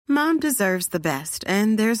Mom deserves the best,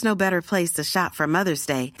 and there's no better place to shop for Mother's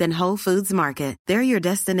Day than Whole Foods Market. They're your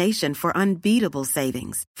destination for unbeatable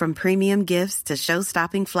savings, from premium gifts to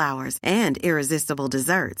show-stopping flowers and irresistible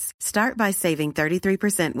desserts. Start by saving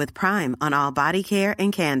 33% with Prime on all body care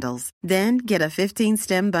and candles. Then get a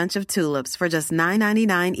 15-stem bunch of tulips for just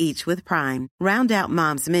 $9.99 each with Prime. Round out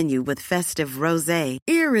Mom's menu with festive rosé,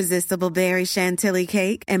 irresistible berry chantilly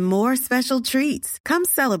cake, and more special treats. Come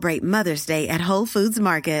celebrate Mother's Day at Whole Foods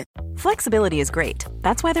Market. Flexibility is great.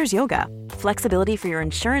 That's why there's yoga. Flexibility for your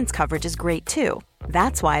insurance coverage is great too.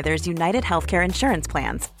 That's why there's United Healthcare Insurance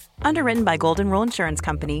Plans. Underwritten by Golden Rule Insurance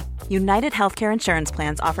Company, United Healthcare Insurance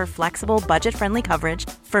Plans offer flexible, budget-friendly coverage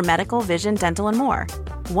for medical, vision, dental, and more.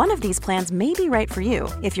 One of these plans may be right for you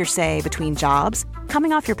if you're, say, between jobs,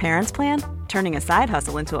 coming off your parents' plan, turning a side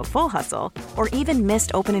hustle into a full hustle, or even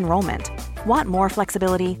missed open enrollment. Want more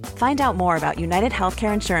flexibility? Find out more about United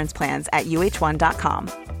Healthcare Insurance Plans at uh1.com.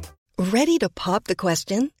 Ready to pop the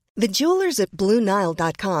question? The jewelers at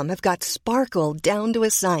BlueNile.com have got sparkle down to a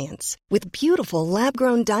science with beautiful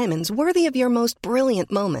lab-grown diamonds worthy of your most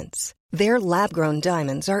brilliant moments. Their lab-grown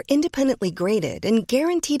diamonds are independently graded and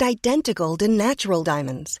guaranteed identical to natural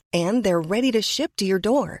diamonds, and they're ready to ship to your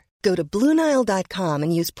door. Go to BlueNile.com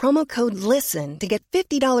and use promo code LISTEN to get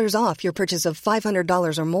 $50 off your purchase of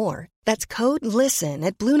 $500 or more. That's code LISTEN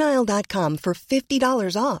at BlueNile.com for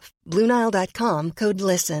 $50 off. BlueNile.com, code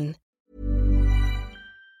LISTEN.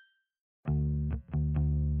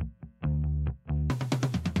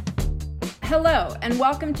 Hello, and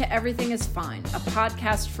welcome to Everything is Fine, a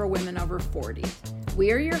podcast for women over 40.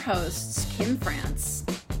 We are your hosts, Kim France.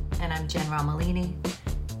 And I'm Jen Romolini.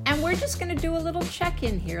 And we're just going to do a little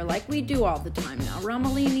check-in here like we do all the time now.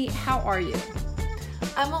 Romolini, how are you?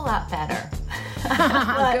 I'm a lot better.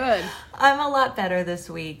 Good. I'm a lot better this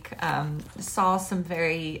week. Saw some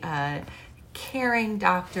very caring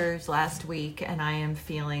doctors last week, and I am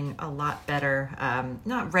feeling a lot better.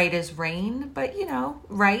 Not right as rain, but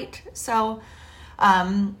right. So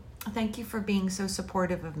thank you for being so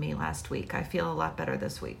supportive of me last week. I feel a lot better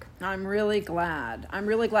this week. I'm really glad.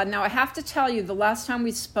 Now, I have to tell you, the last time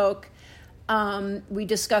we spoke, we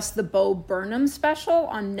discussed the Bo Burnham special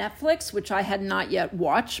on Netflix, which I had not yet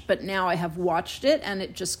watched, but now I have watched it, and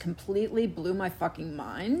it just completely blew my fucking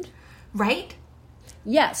mind. Right?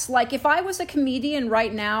 Yes, like if I was a comedian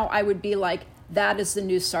right now, I would be like, that is the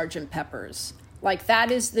new Sgt. Pepper's. Like that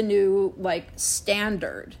is the new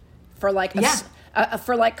standard for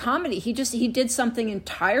for comedy. He did something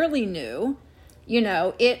entirely new. When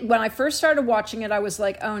I first started watching it, I was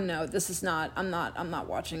like, oh no, I'm not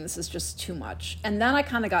watching. This is just too much. And then I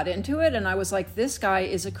kind of got into it and I was like, this guy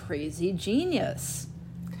is a crazy genius.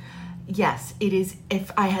 Yes, it is.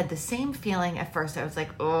 If I had the same feeling at first, I was like,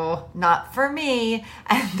 oh, not for me.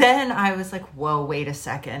 And then I was like, whoa, wait a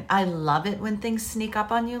second. I love it when things sneak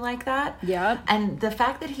up on you like that. Yeah. And the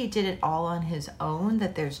fact that he did it all on his own,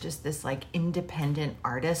 that there's just this independent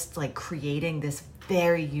artist creating this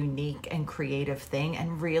very unique and creative thing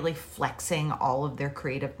and really flexing all of their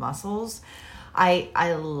creative muscles.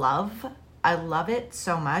 I love it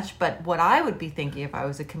so much, but what I would be thinking if I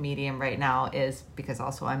was a comedian right now is, because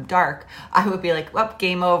also I'm dark, I would be like, well,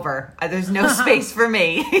 game over. There's no space for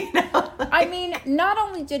me. I mean, not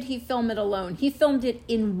only did he film it alone, he filmed it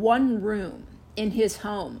in one room in his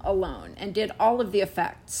home alone and did all of the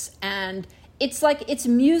effects. And it's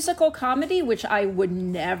musical comedy, which I would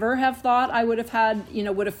never have thought I would have had,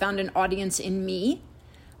 would have found an audience in me.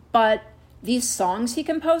 But these songs he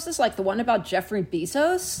composes, like the one about Jeffrey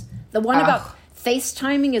Bezos, the one about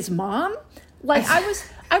FaceTiming his mom,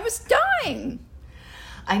 I was dying.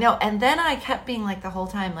 I know. And then I kept being the whole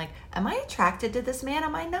time, am I attracted to this man?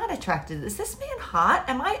 Am I not attracted? Is this man hot?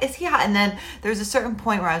 Is he hot? And then there's a certain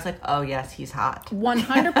point where I was like, oh yes, he's hot.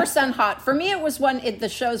 100% hot. For me, it was when the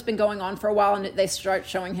show's been going on for a while and they start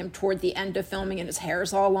showing him toward the end of filming and his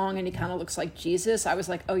hair's all long and he kind of looks like Jesus. I was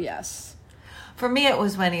like, oh yes. For me, it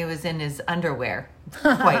was when he was in his underwear,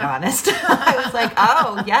 quite honest. I was like,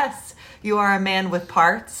 oh, yes, you are a man with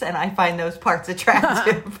parts, and I find those parts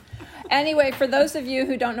attractive. Anyway, for those of you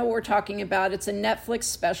who don't know what we're talking about, it's a Netflix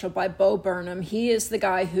special by Bo Burnham. He is the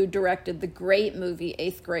guy who directed the great movie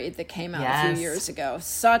 8th Grade that came out a few years ago.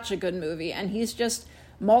 Such a good movie, and he's just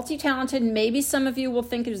multi-talented. Maybe some of you will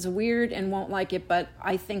think it is weird and won't like it, but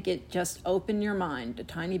I think it just opened your mind a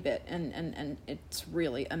tiny bit, and it's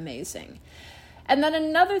really amazing. And then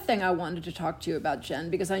another thing I wanted to talk to you about, Jen,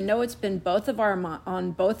 because I know it's been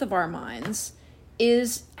on both of our minds,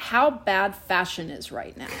 is how bad fashion is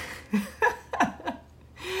right now.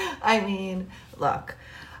 I mean, look,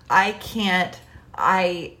 I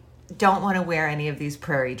don't want to wear any of these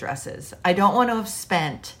prairie dresses. I don't want to have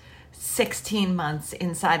spent 16 months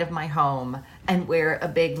inside of my home and wear a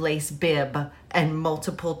big lace bib and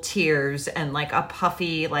multiple tiers and like a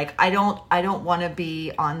puffy, like I don't want to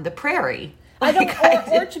be on the prairie.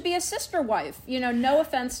 Or to be a sister wife. No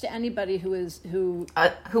offense to anybody who is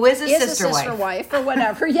a sister wife or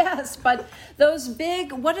whatever. Yes, but those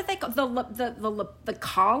big, what do they call the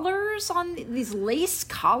collars on these lace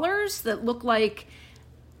collars that look like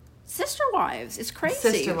sister wives? It's crazy.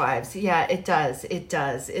 Sister wives. Yeah, it does.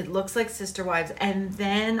 It looks like sister wives. And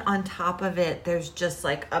then on top of it, there's just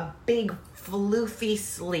like a big floofy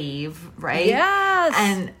sleeve, right?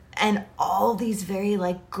 Yes. And all these very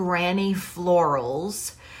like granny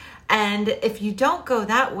florals. And if you don't go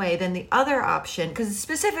that way, then the other option, because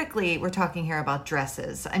specifically we're talking here about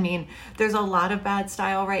dresses. I mean, there's a lot of bad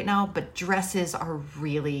style right now, but dresses are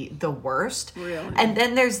really the worst. Really? And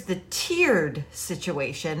then there's the tiered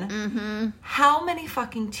situation. Mm-hmm. How many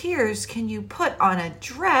fucking tiers can you put on a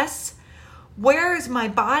dress? Where is my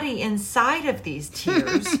body inside of these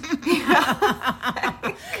tiers?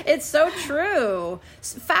 It's so true.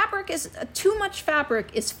 Too much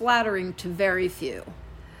fabric is flattering to very few.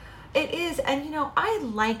 It is. And, I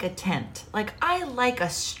like a tent. Like, I like a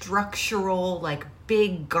structural, like,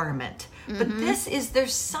 big garment. Mm-hmm. But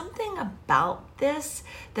there's something about this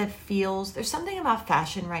there's something about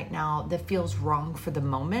fashion right now that feels wrong for the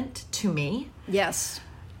moment to me. Yes.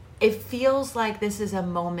 It feels like this is a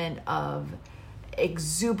moment of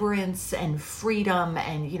exuberance and freedom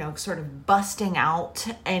and, sort of busting out.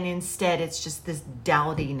 And instead it's just this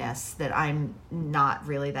dowdiness that I'm not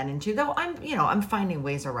really that into, though I'm finding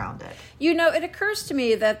ways around it. It occurs to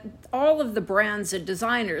me that all of the brands and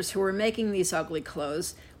designers who are making these ugly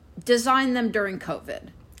clothes designed them during COVID.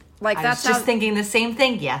 Like I was just thinking the same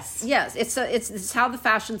thing. Yes. Yes. It's how the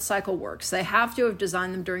fashion cycle works. They have to have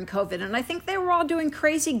designed them during COVID. And I think they were all doing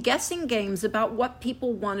crazy guessing games about what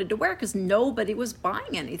people wanted to wear because nobody was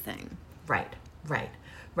buying anything. Right.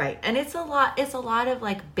 And it's a lot of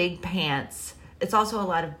like big pants. It's also a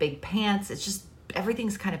lot of big pants. It's just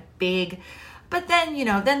everything's kind of big. But then,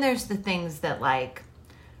 then there's the things that like,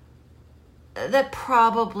 that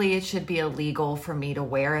probably it should be illegal for me to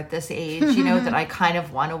wear at this age, that I kind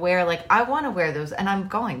of want to wear. Like, I want to wear those, and I'm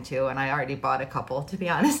going to, and I already bought a couple, to be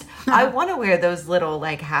honest. I want to wear those little,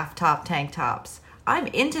 like, half-top tank tops. I'm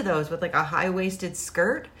into those with, like, a high-waisted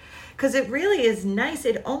skirt, because it really is nice.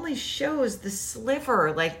 It only shows the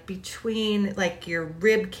sliver, like, between, like, your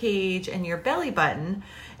rib cage and your belly button.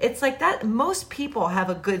 It's like that. Most people have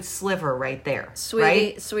a good sliver right there,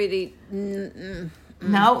 Sweetie.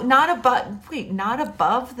 No, not above. Wait, not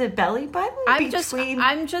above the belly button. I'm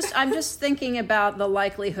just thinking about the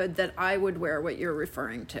likelihood that I would wear what you're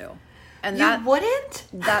referring to, and you wouldn't.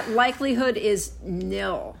 That likelihood is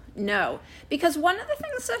nil. No, because one of the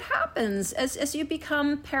things that happens as you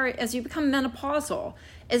become menopausal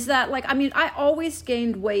is that, like, I always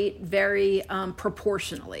gained weight very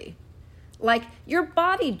proportionally. Like, your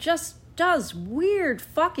body just does weird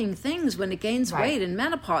fucking things when it gains weight in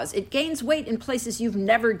menopause. It gains weight in places you've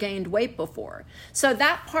never gained weight before. So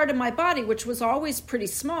that part of my body, which was always pretty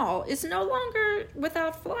small, is no longer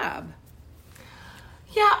without flab.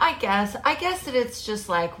 Yeah, I guess that it's just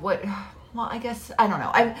like what. Well, I guess I don't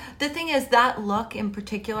know. The thing is that look in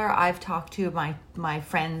particular, I've talked to my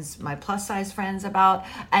friends, my plus size friends about,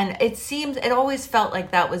 and it always felt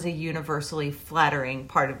like that was a universally flattering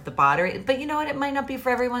part of the body. But you know what? It might not be for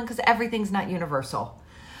everyone because everything's not universal.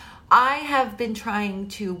 I have been trying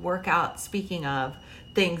to work out. Speaking of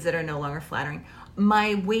things that are no longer flattering,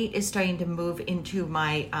 my weight is starting to move into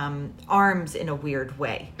my arms in a weird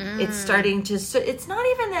way. It's starting to, so it's not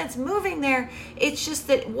even that it's moving there. It's just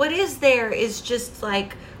that what is there is just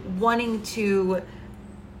like wanting to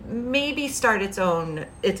maybe start its own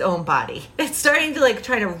body. It's starting to like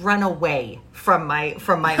try to run away from my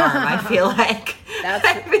arm. I feel like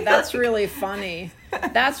that's really funny.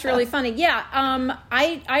 That's really funny. Yeah.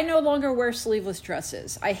 I no longer wear sleeveless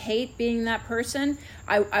dresses. I hate being that person.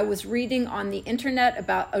 I was reading on the internet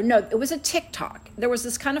about, it was a TikTok. There was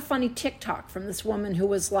this kind of funny TikTok from this woman who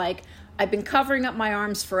was like, I've been covering up my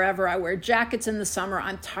arms forever. I wear jackets in the summer.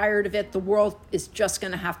 I'm tired of it. The world is just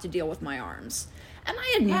going to have to deal with my arms. And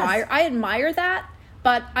I admire that.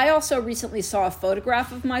 But I also recently saw a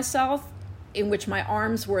photograph of myself in which my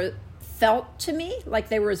arms felt to me like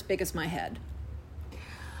they were as big as my head.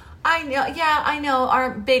 I know. Yeah, I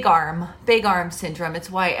know. Big arm syndrome.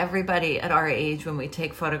 It's why everybody at our age, when we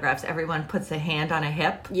take photographs, everyone puts a hand on a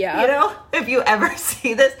hip. Yeah. You know, if you ever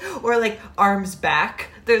see this, or like arms back.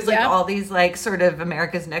 There's like all these like sort of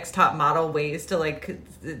America's Next Top Model ways to like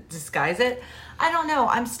disguise it. I don't know.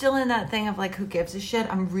 I'm still in that thing of like, who gives a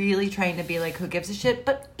shit? I'm really trying to be like, who gives a shit?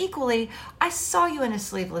 But equally, I saw you in a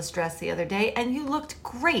sleeveless dress the other day and you looked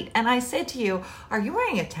great. And I said to you, are you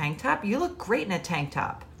wearing a tank top? You look great in a tank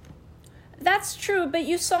top. That's true, but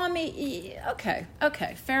you saw me. Okay,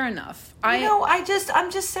 fair enough. I'm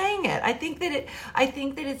just saying it. I think that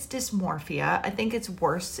it's dysmorphia. I think it's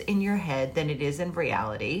worse in your head than it is in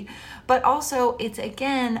reality. But also, it's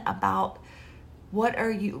again about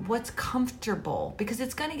what's comfortable, because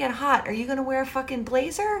it's going to get hot. Are you going to wear a fucking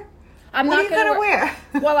blazer? What are you going to wear?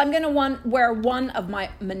 Well, I'm going to wear one of my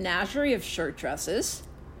menagerie of shirt dresses.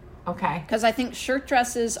 Okay. Because I think shirt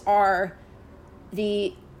dresses are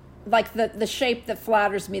the shape that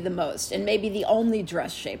flatters me the most, and maybe the only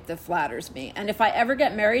dress shape that flatters me. And if I ever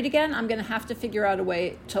get married again, I'm going to have to figure out a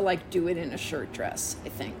way to like do it in a shirt dress, I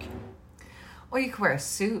think. Or you could wear a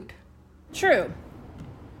suit. True.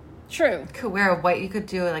 You could wear you could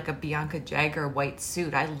do like a Bianca Jagger white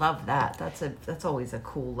suit. I love that. That's always a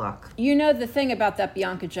cool look. You know, the thing about that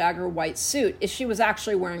Bianca Jagger white suit is she was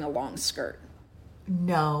actually wearing a long skirt.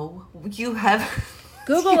 No, you have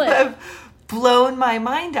Google it. Have blown my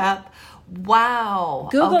mind up. Wow.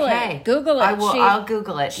 Google it. I'll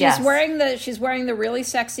Google it. She's wearing the really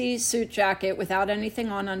sexy suit jacket without anything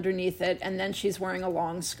on underneath it, and then she's wearing a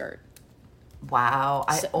long skirt. Wow.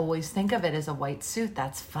 I always think of it as a white suit.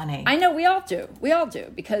 That's funny. I know, we all do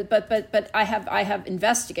because but I have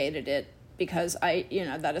investigated it, because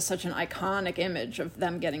that is such an iconic image of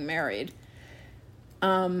them getting married.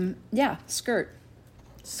 Skirt.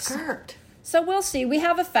 So we'll see. We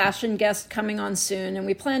have a fashion guest coming on soon, and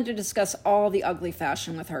we plan to discuss all the ugly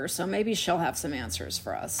fashion with her, so maybe she'll have some answers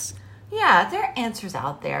for us. Yeah, there are answers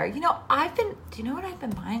out there. Do you know what I've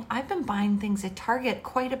been buying? I've been buying things at Target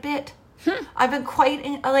quite a bit. I've been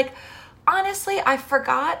honestly, I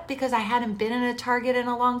forgot because I hadn't been in a Target in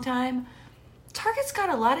a long time. Target's got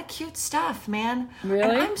a lot of cute stuff, man. Really?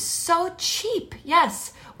 And I'm so cheap.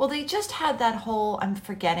 Yes. Well, they just had that whole, I'm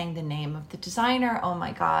forgetting the name of the designer. Oh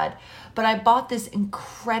my God. But I bought this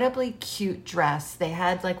incredibly cute dress. They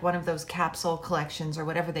had like one of those capsule collections or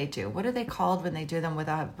whatever they do. What are they called when they do them with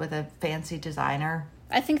a fancy designer?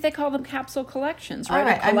 I think they call them capsule collections, right? All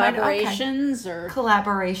right. Collaborations or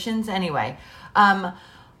collaborations. Anyway,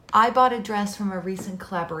 I bought a dress from a recent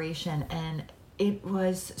collaboration, and it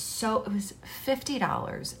was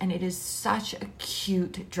 $50, and it is such a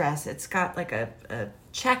cute dress. It's got like a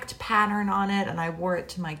checked pattern on it, and I wore it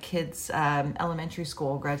to my kids' elementary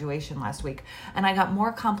school graduation last week, and I got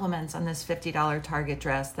more compliments on this $50 Target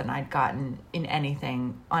dress than I'd gotten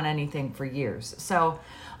on anything for years. So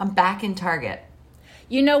I'm back in Target.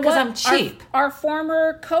 You know what? Because I'm cheap. Our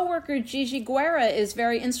former coworker Gigi Guerra is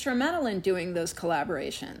very instrumental in doing those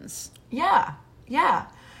collaborations. Yeah.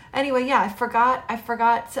 Anyway, I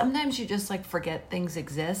forgot. Sometimes you just like forget things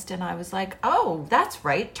exist, and I was like, oh, that's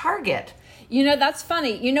right, Target. You know, that's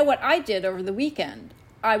funny. You know what I did over the weekend?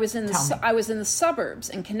 I was in the suburbs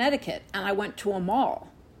in Connecticut, and I went to a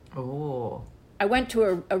mall. Oh. I went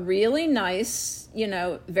to a really nice,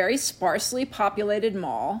 very sparsely populated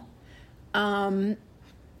mall.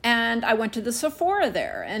 And I went to the Sephora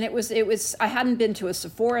there, and it was I hadn't been to a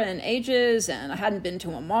Sephora in ages, and I hadn't been to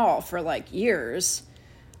a mall for like years,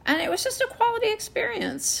 and it was just a quality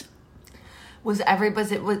experience. Was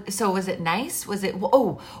it nice?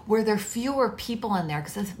 Were there fewer people in there?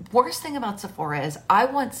 Because the worst thing about Sephora is I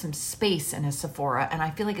want some space in a Sephora, and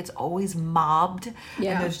I feel like it's always mobbed,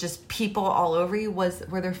 yeah. And there's just people all over you.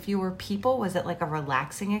 Were there fewer people? Was it like a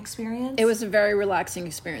relaxing experience? It was a very relaxing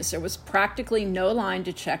experience. There was practically no line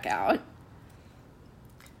to check out.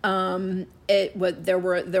 There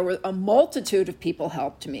were a multitude of people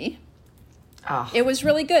helped me. Oh. It was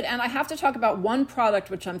really good. And I have to talk about one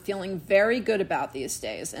product which I'm feeling very good about these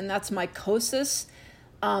days, and that's my Kosas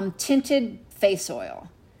tinted face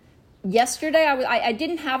oil. Yesterday, I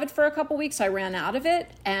didn't have it for a couple weeks. I ran out of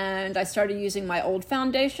it, and I started using my old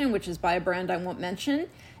foundation, which is by a brand I won't mention.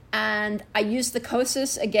 And I used the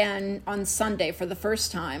Kosas again on Sunday for the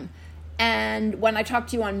first time. And when I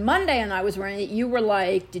talked to you on Monday and I was wearing it, you were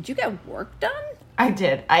like, did you get work done? I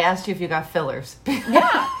did. I asked you if you got fillers.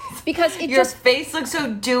 Yeah, because your face looked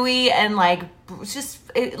so dewy and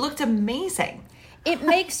it looked amazing. It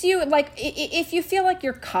makes you if you feel like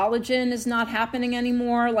your collagen is not happening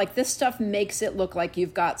anymore, like this stuff makes it look like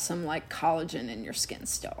you've got some like collagen in your skin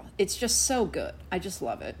still. It's just so good. I just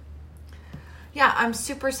love it. Yeah, I'm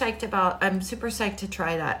super psyched to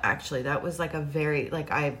try that, actually. That was like a very,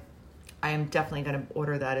 like, I am definitely going to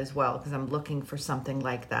order that as well, because I'm looking for something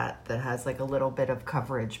like that has like a little bit of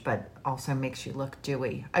coverage, but also makes you look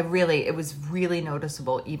dewy. It was really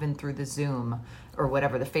noticeable, even through the Zoom or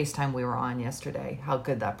whatever, the FaceTime we were on yesterday, how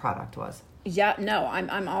good that product was. Yeah, no,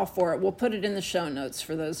 I'm all for it. We'll put it in the show notes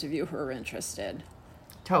for those of you who are interested.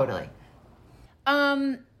 Totally.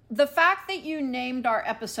 The fact that you named our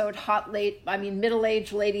episode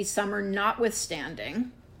Middle-Aged Lady Summer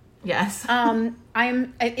notwithstanding. Yes.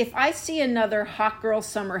 If I see another Hot Girl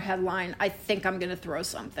Summer headline, I think I'm going to throw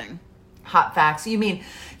something. Hot facts. You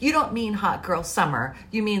don't mean Hot Girl Summer.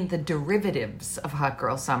 You mean the derivatives of Hot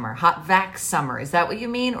Girl Summer. Hot Vax Summer. Is that what you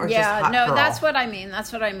mean? Or just Hot Girl? That's what I mean.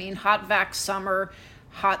 Hot Vax Summer,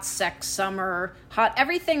 Hot Sex Summer, hot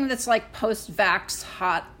everything that's like post-vax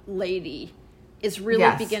hot lady is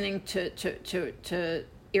really beginning to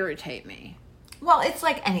irritate me. Well, it's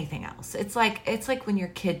like anything else. It's like when your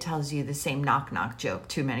kid tells you the same knock-knock joke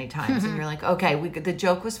too many times, and you're like, okay, the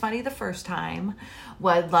joke was funny the first time.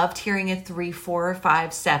 Well, I loved hearing it 3, 4,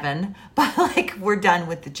 5, 7, but like we're done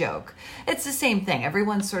with the joke. It's the same thing.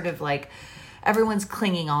 Everyone's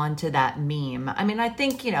clinging on to that meme. I mean, I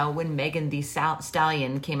think, when Megan Thee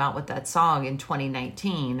Stallion came out with that song in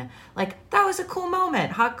 2019, like, that was a cool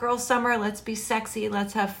moment. Hot Girl Summer, let's be sexy,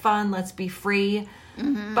 let's have fun, let's be free.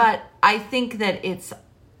 Mm-hmm. But I think that it's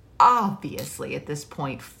obviously at this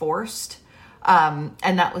point forced. And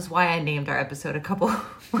that was why I named our episode a couple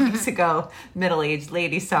weeks ago, Middle-Aged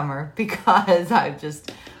Lady Summer, because I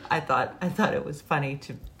thought it was funny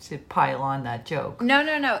to pile on that joke.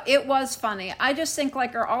 No. It was funny. I just think,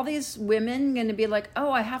 like, are all these women going to be like, oh,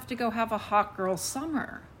 I have to go have a hot girl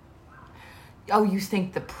summer? Oh, you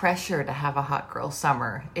think the pressure to have a hot girl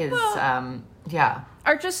summer is, yeah.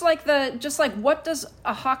 Or just like what does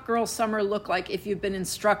a hot girl summer look like if you've been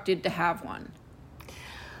instructed to have one?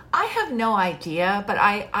 I have no idea, but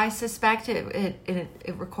I suspect it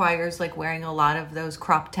requires like wearing a lot of those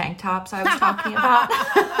crop tank tops I was talking about.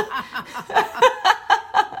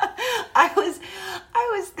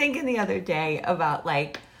 I was thinking the other day about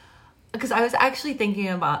because I was actually thinking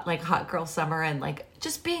about like hot girl summer and like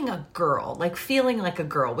just being a girl, like feeling like a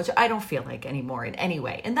girl, which I don't feel like anymore in any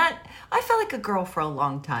way. And that I felt like a girl for a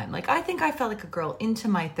long time. Like I think I felt like a girl into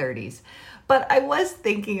my 30s, but I was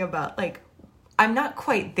thinking about like, I'm not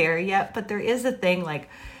quite there yet, but there is a thing like,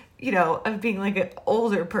 of being like an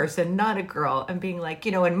older person, not a girl, and being like,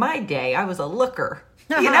 in my day, I was a looker,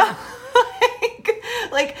 like,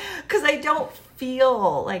 because I don't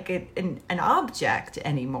feel like an object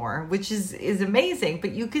anymore, which is amazing.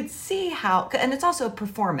 But you could see how, and it's also a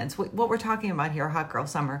performance. What we're talking about here, Hot Girl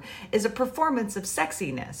Summer, is a performance of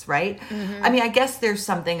sexiness, right? Mm-hmm. I mean, I guess there's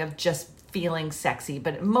something of just feeling sexy,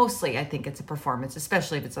 but mostly I think it's a performance,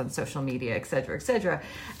 especially if it's on social media, et cetera, et cetera.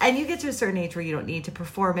 And you get to a certain age where you don't need to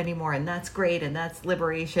perform anymore, and that's great, and that's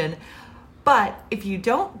liberation. But if you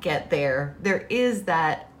don't get there, there is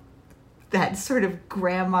that sort of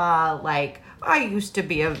grandma, like, I used to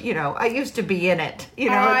be in it,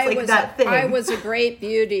 it's like that thing. I was a great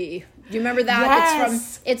beauty. Do you remember that?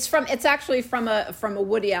 Yes. It's actually from a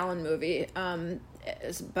Woody Allen movie.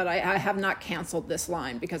 But I have not canceled this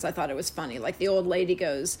line because I thought it was funny. Like the old lady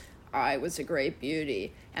goes, I was a great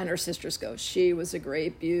beauty. And her sisters go, she was a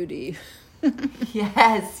great beauty.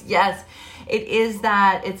 Yes. It is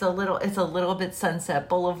that. It's a little bit Sunset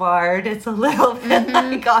Boulevard. It's a little bit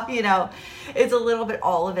like, it's a little bit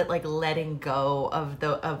all of it like letting go of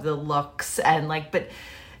the looks and like, but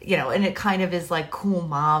and it kind of is like cool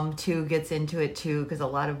mom too gets into it too, because a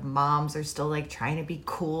lot of moms are still like trying to be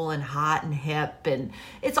cool and hot and hip, and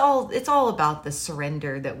it's all about the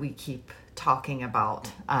surrender that we keep talking about,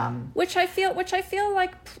 which I feel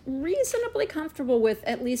like reasonably comfortable with,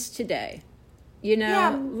 at least today.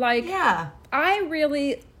 I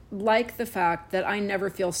really like the fact that I never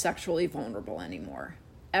feel sexually vulnerable anymore,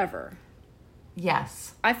 ever.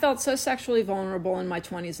 Yes, I felt so sexually vulnerable in my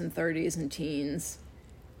 20s and 30s and teens.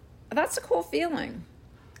 That's a cool feeling.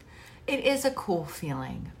 It is a cool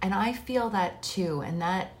feeling. And I feel that too. And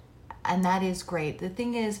that is great. The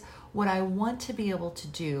thing is, what I want to be able to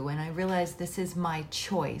do, and I realize this is my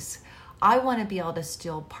choice, I want to be able to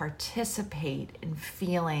still participate in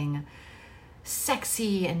feeling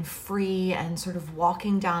sexy and free and sort of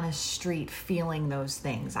walking down a street feeling those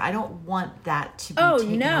things. I don't want that to be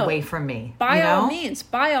taken away from me. By all means,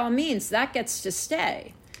 that gets to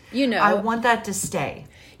stay. I want that to stay.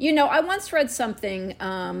 I once read something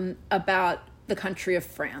about the country of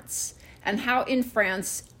France and how in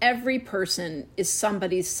France, every person is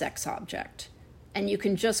somebody's sex object. And you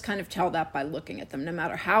can just kind of tell that by looking at them. No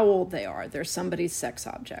matter how old they are, they're somebody's sex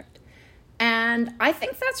object. And I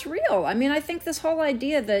think that's real. I mean, I think this whole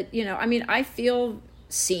idea that, I feel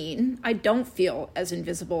seen. I don't feel as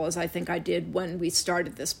invisible as I think I did when we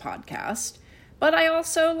started this podcast. But I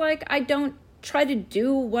also, I don't try to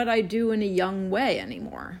do what I do in a young way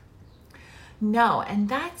anymore. No, and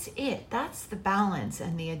that's it. That's the balance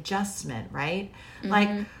and the adjustment, right?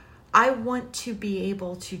 Mm-hmm. I want to be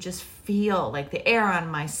able to just feel the air on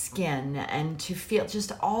my skin and to feel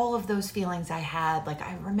just all of those feelings I had.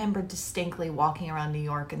 I remember distinctly walking around New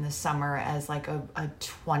York in the summer as a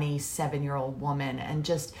 27-year-old woman and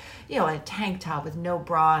just, a tank top with no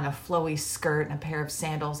bra and a flowy skirt and a pair of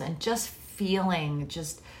sandals and just feeling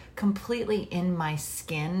just completely in my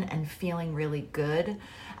skin and feeling really good.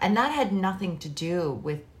 And that had nothing to do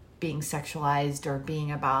with being sexualized or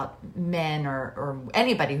being about men or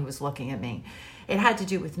anybody who was looking at me. It had to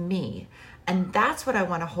do with me. And that's what I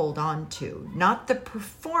want to hold on to. Not the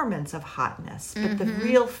performance of hotness, but the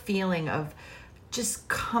real feeling of just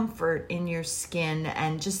comfort in your skin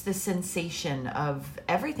and just the sensation of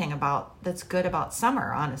everything that's good about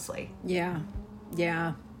summer, honestly. Yeah.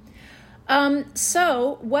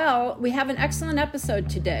 We have an excellent episode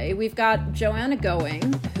today. We've got Joanna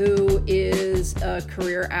Going, who is a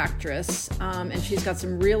career actress, and she's got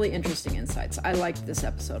some really interesting insights. I liked this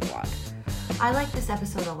episode a lot. I like this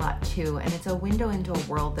episode a lot too, and it's a window into a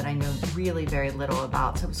world that I know really very little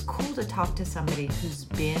about. So it was cool to talk to somebody who's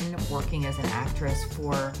been working as an actress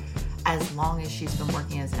for as long as she's been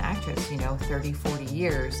working as an actress, 30, 40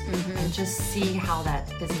 years, and just see how that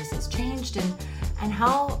business has changed and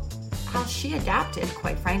how she adapted,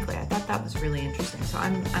 quite frankly. I thought that was really interesting. So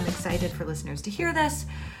I'm excited for listeners to hear this.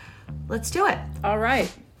 Let's do it. All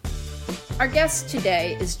right. Our guest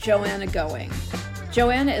today is Joanna Going.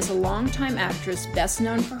 Joanna is a longtime actress best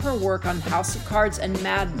known for her work on House of Cards and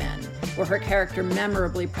Mad Men, where her character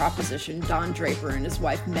memorably propositioned Don Draper and his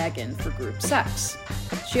wife Megan for group sex.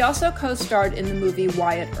 She also co-starred in the movie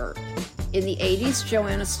Wyatt Earp. In the 80s,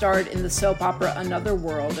 Joanna starred in the soap opera Another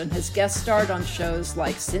World and has guest starred on shows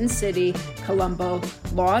like Sin City, Columbo,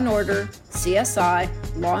 Law & Order, CSI,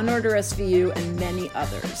 Law & Order SVU, and many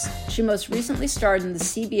others. She most recently starred in the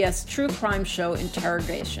CBS true crime show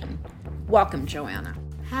Interrogation. Welcome, Joanna.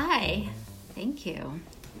 Hi. Thank you.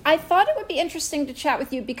 I thought it would be interesting to chat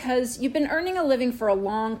with you because you've been earning a living for a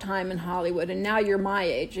long time in Hollywood, and now you're my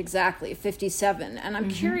age, exactly, 57. And I'm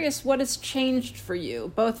curious what has changed for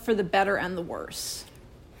you, both for the better and the worse.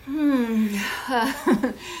 Oh,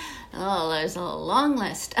 there's a long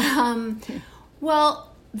list.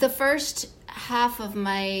 Well, the first half of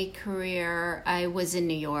my career, I was in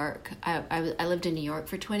New York. I lived in New York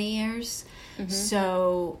for 20 years.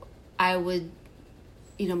 So I would...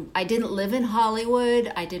 I didn't live in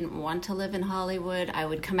Hollywood. I didn't want to live in Hollywood. I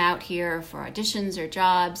would come out here for auditions or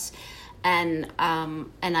jobs, and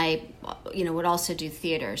I, would also do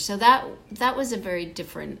theater. So that was a very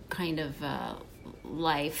different kind of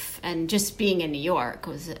life, and just being in New York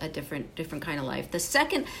was a different kind of life.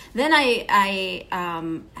 Then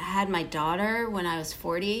I had my daughter when I was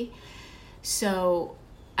 40, so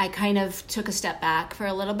I kind of took a step back for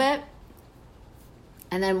a little bit,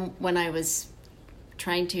 and then when I was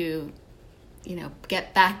trying to,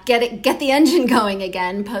 get the engine going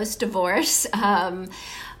again post-divorce.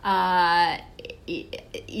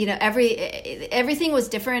 Everything was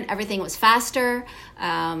different. Everything was faster.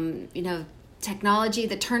 Technology,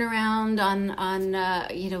 the turnaround on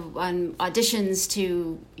auditions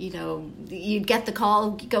to, you'd get the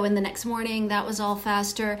call, go in the next morning. That was all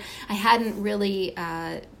faster. I hadn't really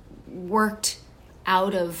worked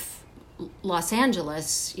out of Los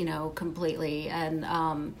Angeles, completely, and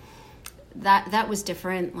that was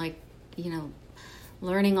different.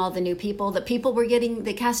 Learning all the new people.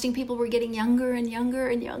 The casting people were getting younger and younger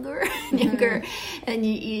and younger and younger, and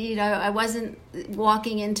I wasn't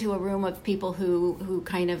walking into a room of people who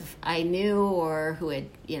kind of I knew or who had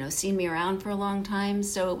seen me around for a long time.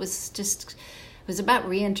 So it was about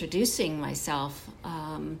reintroducing myself,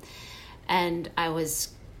 and I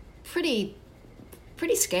was pretty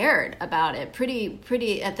scared about it,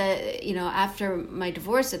 pretty at the, after my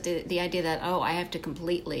divorce, at the idea that, I have to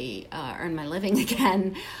completely earn my living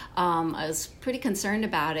again. I was pretty concerned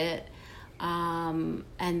about it. And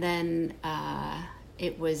then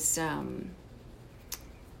it was,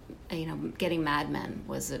 getting Mad Men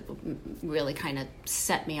was really kind of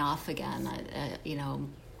set me off again,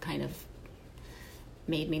 kind of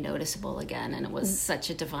made me noticeable again, and it was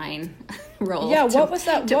such a divine role. Yeah, what was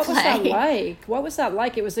that like? What was that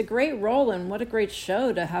like? It was a great role, and what a great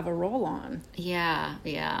show to have a role on. Yeah.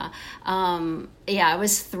 I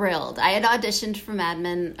was thrilled. I had auditioned for Mad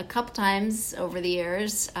Men a couple times over the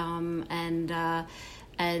years, and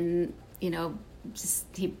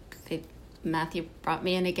Matthew brought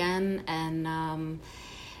me in again,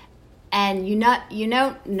 and you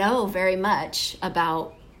don't know very much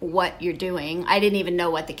about what you're doing. I didn't even know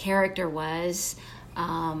what the character was.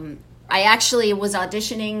 I actually was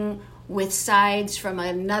auditioning with sides from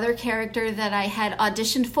another character that I had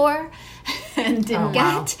auditioned for and didn't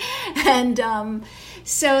get. And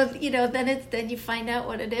so, then you find out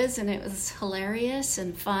what it is, and it was hilarious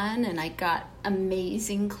and fun, and I got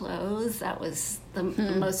amazing clothes. That was the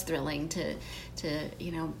most thrilling to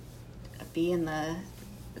be in the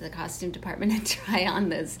costume department and try on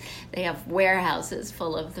those. They have warehouses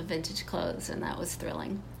full of the vintage clothes, and that was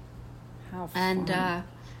thrilling. How fun. And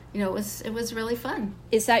it was really fun.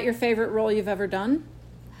 Is that your favorite role you've ever done?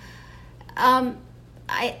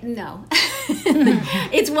 No.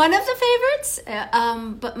 It's one of the favorites,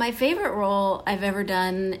 but my favorite role I've ever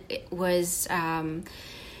done was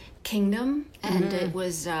Kingdom, and it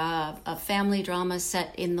was a family drama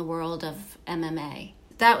set in the world of MMA.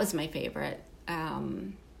 That was my favorite.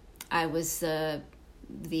 I was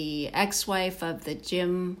the ex-wife of the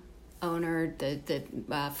gym owner.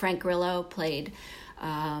 The Frank Grillo played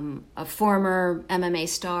a former MMA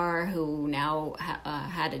star who now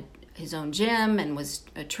had his own gym and was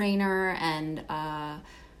a trainer, and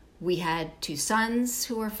we had 2 sons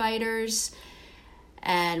who were fighters,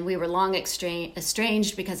 and we were long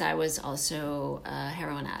estranged because I was also a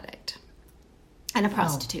heroin addict and a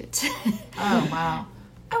prostitute. Oh, wow.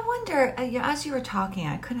 I wonder, as you were talking,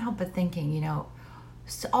 I couldn't help but thinking,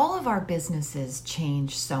 so all of our businesses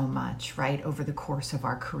change so much, right, over the course of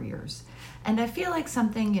our careers. And I feel like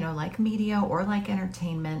something, like media or like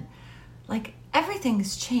entertainment, like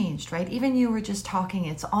everything's changed, right? Even you were just talking,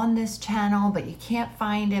 it's on this channel, but you can't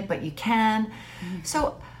find it, but you can. Mm-hmm.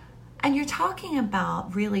 So, and you're talking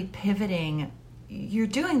about really pivoting. You're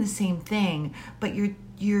doing the same thing, but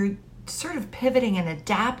you're sort of pivoting and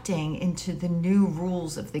adapting into the new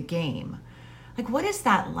rules of the game. Like, what is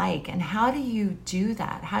that like, and how do you do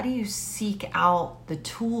that? How do you seek out the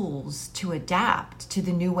tools to adapt to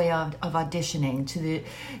the new way of auditioning, to the,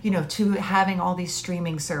 to having all these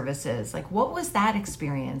streaming services? Like, what was that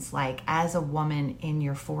experience like as a woman in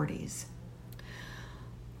your 40s?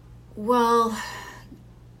 Well,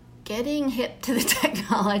 getting hip to the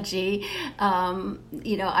technology,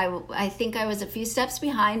 I think I was a few steps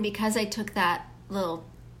behind because I took that little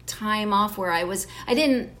time off where I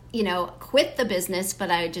didn't, quit the business,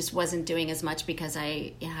 but I just wasn't doing as much because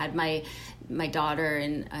I had my daughter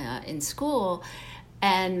in school.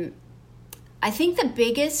 And I think the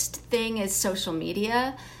biggest thing is social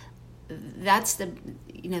media. That's the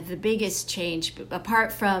biggest change,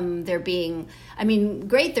 apart from there being,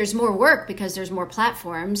 great, there's more work because there's more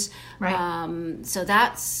platforms. Right. So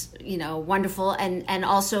that's, wonderful. And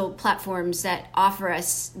also platforms that offer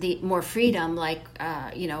us the more freedom, like,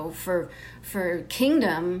 for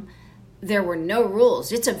Kingdom, there were no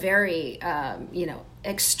rules. It's a very,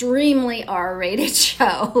 extremely R-rated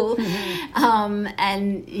show. Mm-hmm.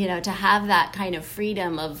 And, to have that kind of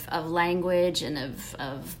freedom of language and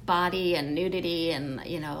of body and nudity and,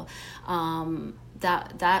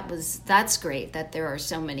 that's great that there are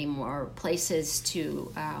so many more places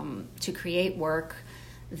to create work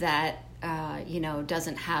that,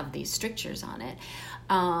 doesn't have these strictures on it.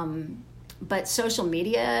 But social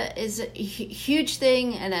media is a huge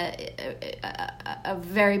thing and a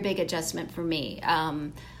very big adjustment for me.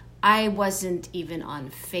 I wasn't even on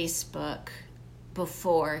Facebook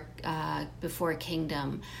before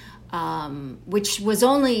Kingdom, which was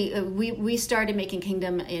only we started making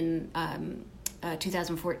Kingdom in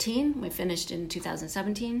 2014. We finished in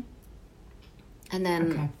 2017, and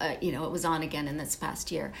then it was on again in this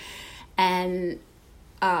past year, and.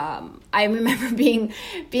 I remember being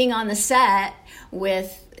on the set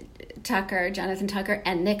with Jonathan Tucker,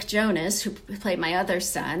 and Nick Jonas, who played my other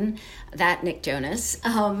son, that Nick Jonas,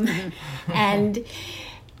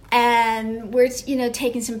 and we're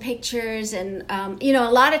taking some pictures, and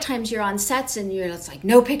a lot of times you're on sets and it's like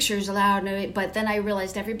no pictures allowed, but then I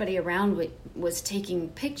realized everybody around was taking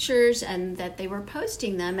pictures and that they were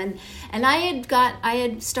posting them, and I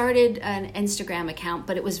had started an Instagram account,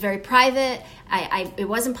 but it was very private. It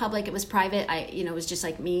wasn't public, it was private. It was just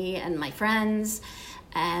like me and my friends,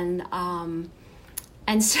 and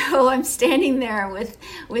so I'm standing there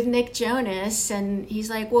with Nick Jonas, and he's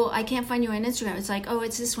like, well, I can't find you on Instagram. It's like, oh,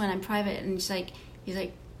 it's this one, I'm private. And he's like, he's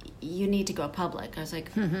like, you need to go public. I was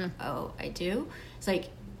like, oh, I do? It's like,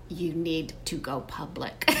 you need to go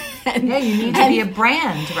public. You need to be a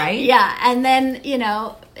brand, right? Yeah. And then,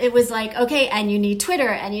 it was like, okay, and you need Twitter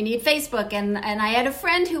and you need Facebook. And I had a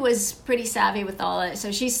friend who was pretty savvy with all it.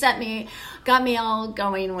 So she got me all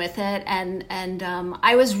going with it. And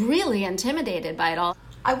I was really intimidated by it all.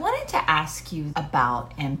 I wanted to ask you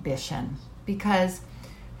about ambition, because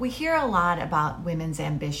we hear a lot about women's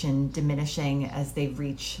ambition diminishing as they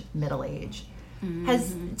reach middle age.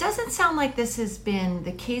 Doesn't sound like this has been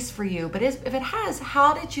the case for you, but if it has,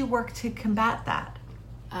 how did you work to combat that?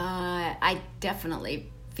 I definitely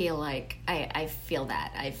feel like I feel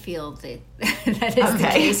that. I feel that that is the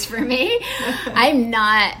case for me. I'm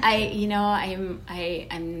not.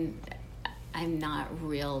 I'm not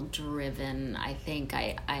real driven. I think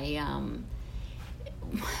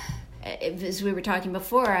as we were talking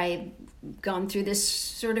before, I've gone through this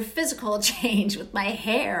sort of physical change with my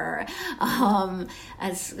hair,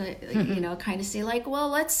 as kind of see like, well,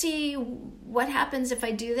 let's see what happens if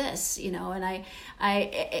I do this, and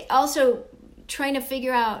I also trying to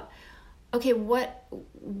figure out, okay, what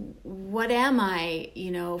am I,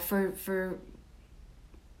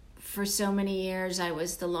 for so many years I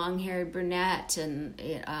was the long-haired brunette, and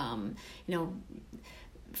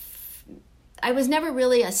I was never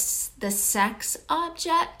really the sex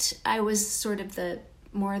object. I was sort of the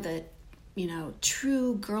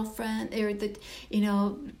true girlfriend, or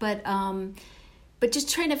but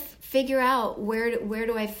just trying to figure out where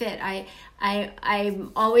do I fit.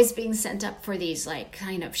 I'm always being sent up for these like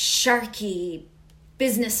kind of sharky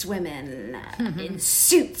businesswomen in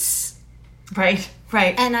suits. Right.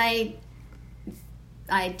 And I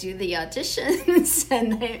do the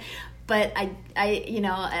auditions but I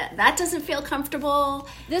that doesn't feel comfortable.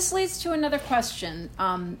 This leads to another question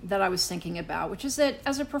that I was thinking about, which is that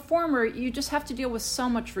as a performer, you just have to deal with so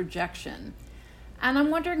much rejection. And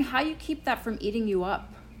I'm wondering how you keep that from eating you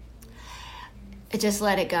up. I just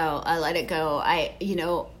let it go. I let it go.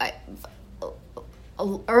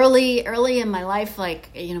 Early in my life,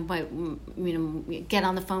 like, get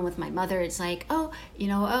on the phone with my mother. It's like, I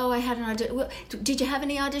had an audition. Did you have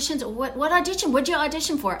any auditions? What audition? What'd you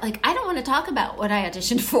audition for? Like, I don't want to talk about what I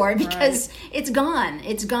auditioned for, because it's gone.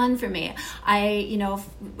 It's gone for me. I'll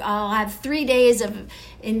have 3 days of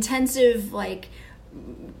intensive, like,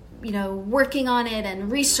 working on it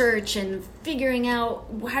and research and figuring out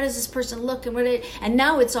how does this person look and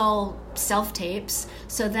now it's all self-tapes.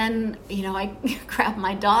 So then, I grab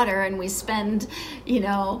my daughter and we spend,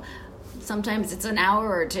 sometimes it's an hour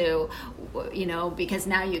or two, because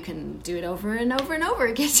now you can do it over and over and over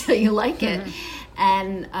again till you like it.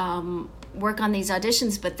 And work on these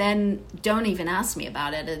auditions, but then don't even ask me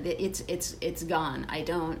about it. It's gone. I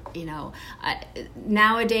don't,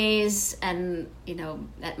 nowadays, and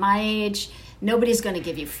at my age, nobody's going to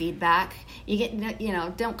give you feedback. You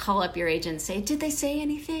get, don't call up your agent and say, did they say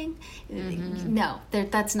anything? No,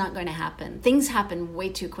 that's not going to happen. Things happen way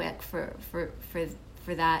too quick for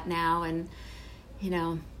that now, and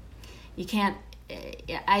you can't.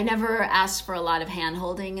 I never asked for a lot of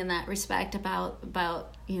hand-holding in that respect about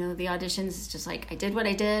the auditions. It's just like, I did what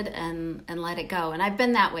I did and let it go. And I've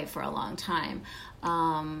been that way for a long time.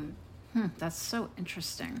 That's so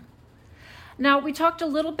interesting. Now, we talked a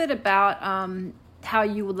little bit about how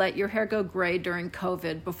you would let your hair go gray during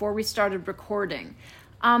COVID before we started recording.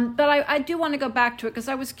 But I do want to go back to it because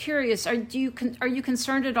I was curious. Are you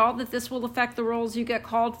concerned at all that this will affect the roles you get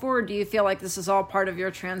called for, or do you feel like this is all part of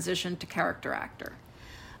your transition to character actor?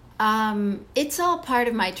 It's all part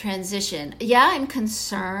of my transition. Yeah, I'm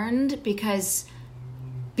concerned because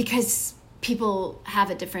people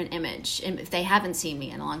have a different image. And if they haven't seen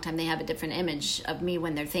me in a long time, they have a different image of me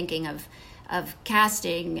when they're thinking of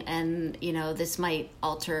casting, and this might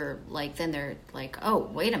alter, like, then they're like, oh,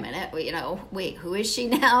 wait a minute, wait, who is she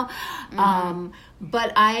now?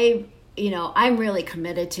 But I'm really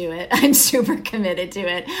committed to it. I'm super committed to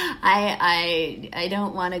it. I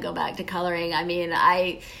don't want to go back to coloring. I mean,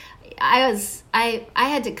 I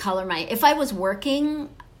had to color if I was working,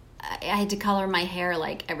 I had to color my hair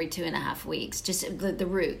like every 2.5 weeks, just the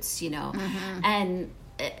roots, and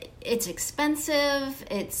it's expensive.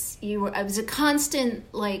 It was a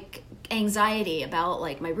constant like anxiety about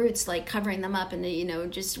like my roots, like covering them up, and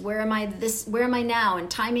just where am I now,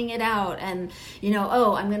 and timing it out, and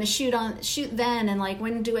I'm going to shoot then, and like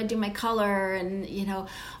when do I do my color, and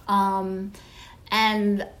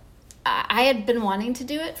and I had been wanting to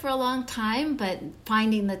do it for a long time, but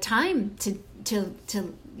finding the time to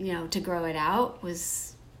grow it out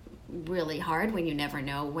was really hard when you never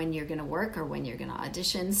know when you're going to work or when you're going to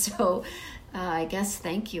audition. So I guess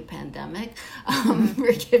thank you, pandemic,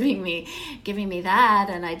 for giving me that.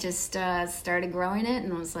 And I just started growing it,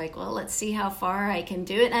 and I was like, well, let's see how far I can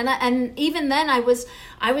do it. And even then I was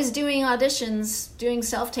doing auditions, doing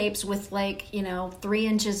self-tapes with 3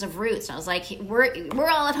 inches of roots. I was like, we're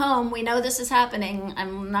all at home. We know this is happening.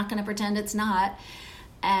 I'm not going to pretend it's not.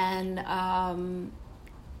 And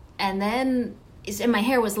then my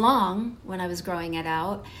hair was long when I was growing it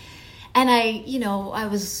out. And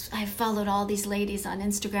I followed all these ladies on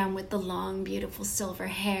Instagram with the long, beautiful silver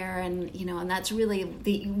hair, and that's really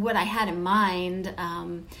what I had in mind.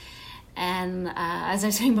 As I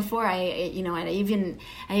was saying before, I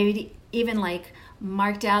even like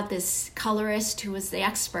marked out this colorist who was the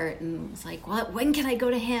expert, and was like, well, when can I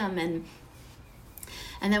go to him? And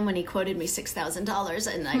then when he quoted me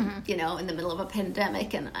 $6,000, and I, in the middle of a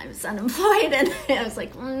pandemic, and I was unemployed, and I was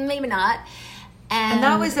like, maybe not. And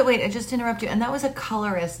that was just to interrupt you. And that was a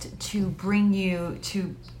colorist to bring you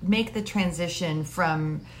to make the transition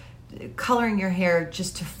from coloring your hair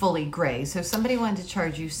just to fully gray. So if somebody wanted to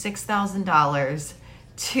charge you $6,000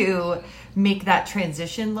 to make that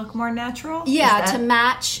transition look more natural. Yeah, to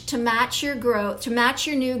match your growth, to match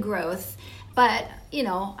your new growth. But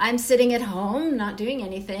I'm sitting at home not doing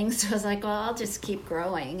anything, so I was like, well, I'll just keep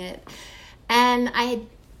growing it. And I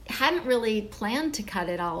hadn't really planned to cut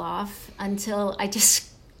it all off until I just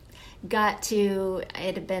got to,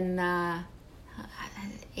 it had been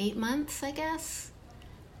 8 months, I guess.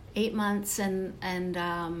 8 months, and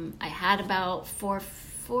I had about 4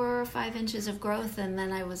 or 5 inches of growth, and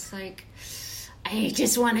then I was like, I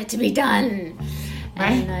just want it to be done.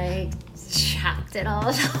 Right. And I chopped it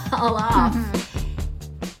all off.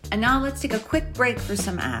 And now let's take a quick break for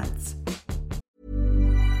some ads.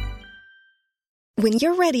 When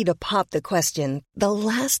you're ready to pop the question, the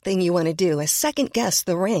last thing you want to do is second-guess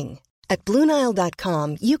the ring. At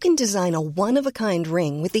BlueNile.com, you can design a one-of-a-kind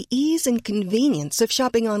ring with the ease and convenience of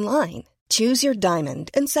shopping online. Choose your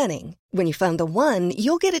diamond and setting. When you find the one,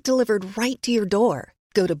 you'll get it delivered right to your door.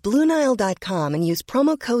 Go to BlueNile.com and use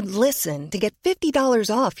promo code LISTEN to get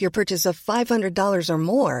 $50 off your purchase of $500 or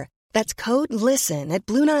more. That's code LISTEN at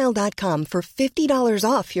BlueNile.com for $50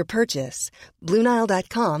 off your purchase.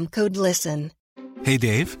 BlueNile.com, code LISTEN. Hey,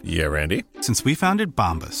 Dave. Yeah, Randy. Since we founded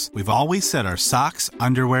Bombas, we've always said our socks,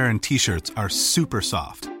 underwear, and T-shirts are super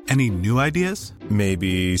soft. Any new ideas?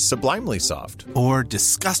 Maybe sublimely soft. Or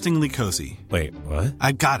disgustingly cozy. Wait, what?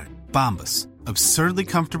 I got it. Bombas. Absurdly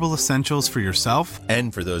comfortable essentials for yourself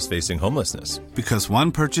and for those facing homelessness. Because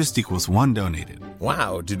one purchased equals one donated.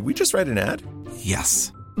 Wow, did we just write an ad?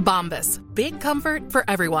 Yes. Bombas. Big comfort for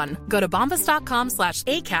everyone. Go to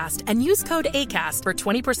bombas.com/ACAST and use code ACAST for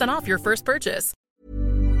 20% off your first purchase.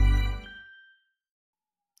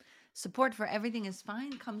 Support for Everything is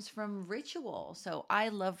Fine comes from Ritual. So I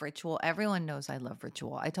love Ritual. Everyone knows I love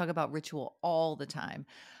Ritual. I talk about Ritual all the time.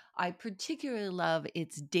 I particularly love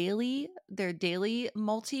their daily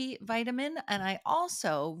multivitamin, and I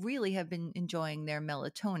also really have been enjoying their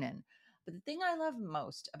melatonin. But the thing I love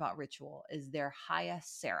most about Ritual is their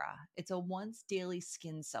Hyacera. It's a once daily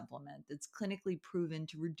skin supplement that's clinically proven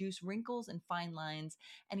to reduce wrinkles and fine lines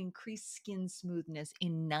and increase skin smoothness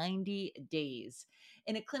in 90 days.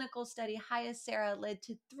 In a clinical study, Hyacera led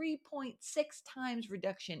to 3.6 times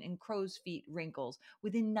reduction in crow's feet wrinkles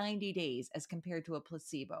within 90 days as compared to a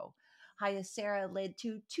placebo. Hyacera led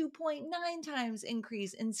to 2.9 times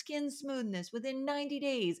increase in skin smoothness within 90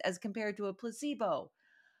 days as compared to a placebo.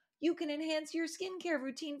 You can enhance your skincare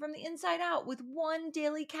routine from the inside out with one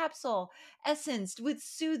daily capsule, essenced with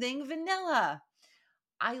soothing vanilla.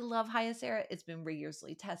 I love Hyacera. It's been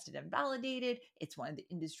rigorously tested and validated. It's one of the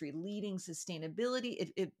industry-leading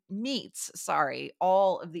sustainability. It meets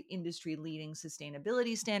all of the industry-leading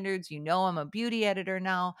sustainability standards. You know I'm a beauty editor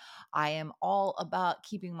now. I am all about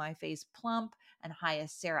keeping my face plump, and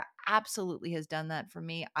Hyacera absolutely has done that for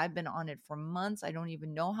me. I've been on it for months. I don't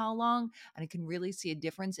even know how long, and I can really see a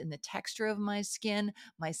difference in the texture of my skin.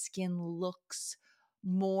 My skin looks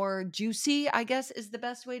more juicy, I guess is the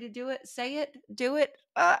best way to do it. Say it, do it.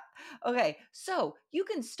 Okay, so you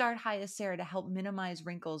can start Hyacera to help minimize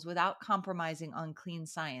wrinkles without compromising on clean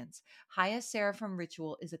science. Hyacera from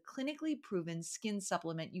Ritual is a clinically proven skin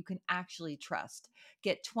supplement you can actually trust.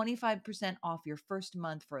 Get 25% off your first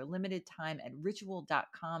month for a limited time at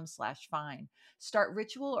ritual.com/fine. Start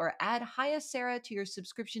Ritual or add Hyacera to your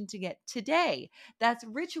subscription to get today. That's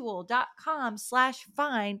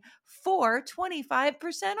ritual.com/fine for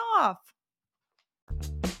 25% off.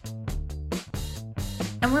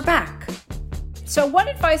 And we're back. So what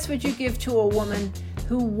advice would you give to a woman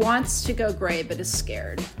who wants to go gray but is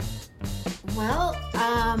scared? Well,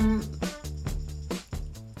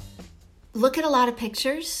 look at a lot of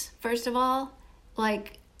pictures, first of all.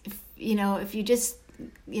 Like, if you just,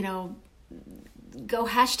 go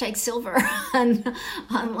hashtag silver on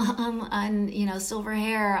silver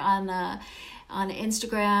hair on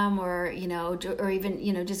Instagram, or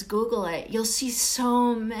even, just Google it. You'll see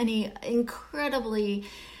so many incredibly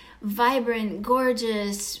vibrant,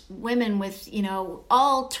 gorgeous women with,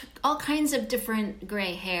 all kinds of different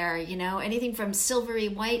gray hair, anything from silvery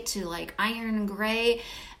white to like iron gray.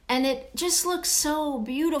 And it just looks so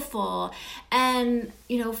beautiful. And,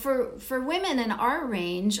 for women in our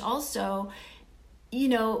range also,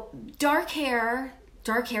 dark hair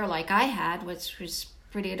like I had, which was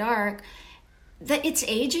pretty dark, that it's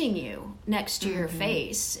aging you next to your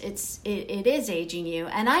face. It is aging you.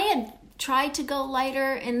 And I had tried to go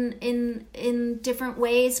lighter in different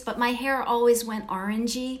ways, but my hair always went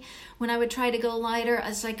orangey when I would try to go lighter.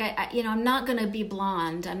 It's like I'm not going to be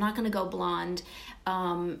blonde. I'm not going to go blonde,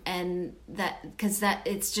 and because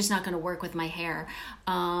it's just not going to work with my hair.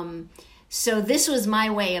 So this was my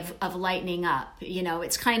way of lightening up.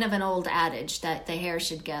 It's kind of an old adage that the hair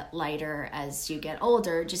should get lighter as you get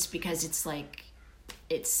older, just because it's like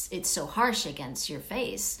it's so harsh against your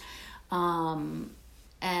face.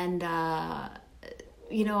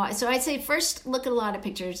 So I'd say first look at a lot of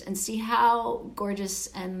pictures and see how gorgeous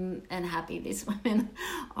and happy these women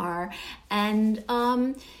are. And,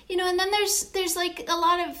 and then there's like a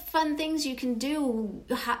lot of fun things you can do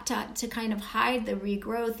to kind of hide the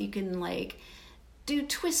regrowth. You can like do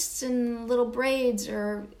twists and little braids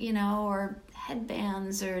or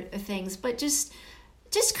headbands or things, but just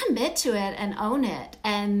commit to it and own it.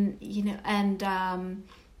 And,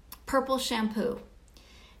 purple shampoo.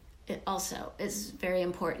 It also is very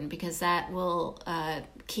important because that will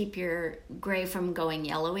keep your gray from going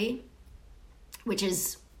yellowy, which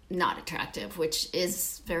is not attractive, which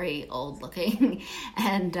is very old looking.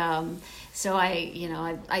 And so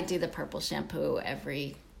I do the purple shampoo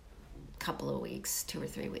every couple of weeks, 2 or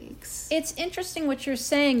 3 weeks. It's interesting what you're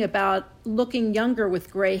saying about looking younger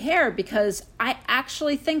with gray hair, because I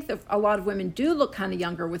actually think that a lot of women do look kind of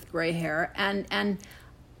younger with gray hair, and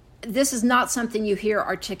this is not something you hear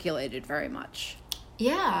articulated very much.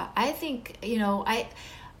 Yeah, I think, I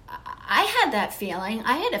had that feeling.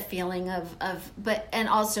 I had a feeling and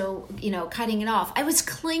also, cutting it off. I was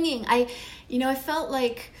clinging. I felt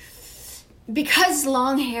like, because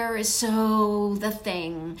long hair is so the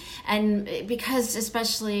thing, and because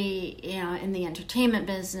especially, in the entertainment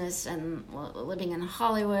business and living in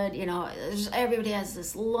Hollywood, everybody has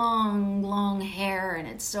this long hair and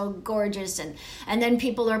it's so gorgeous, and then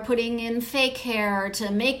people are putting in fake hair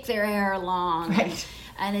to make their hair long. Right.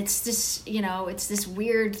 And it's this, it's this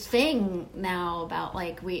weird thing now about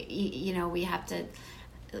like we have to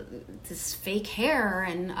this fake hair,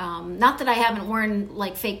 and not that I haven't worn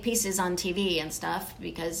like fake pieces on TV and stuff,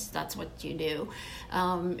 because that's what you do,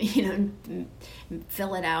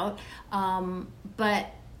 fill it out, but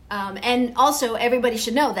and also everybody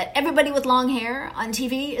should know that everybody with long hair on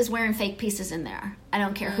TV is wearing fake pieces in there. I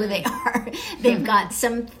don't care who they are. They've got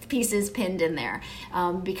some pieces pinned in there,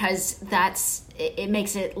 because it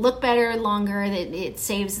makes it look better longer. It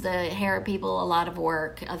saves the hair people a lot of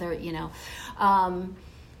work.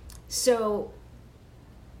 So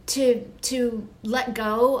to let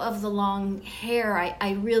go of the long hair,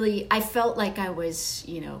 I felt like I was,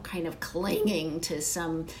 kind of clinging to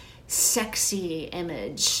some sexy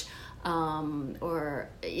image, or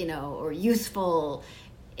youthful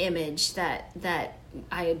image that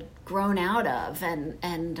I had grown out of.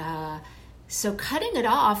 And so cutting it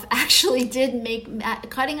off actually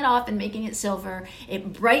cutting it off and making it silver,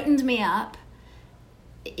 it brightened me up.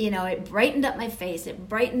 It brightened up my face. It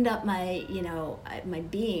brightened up my, my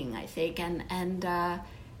being, I think, and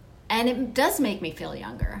it does make me feel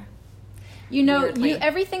younger.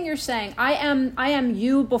 Everything you're saying, I am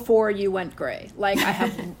you before you went gray. Like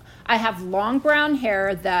I have long brown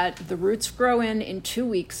hair that the roots grow in 2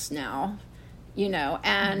 weeks now,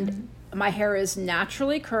 and my hair is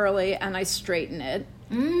naturally curly, and I straighten it.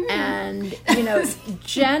 And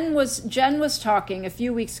Jen was talking a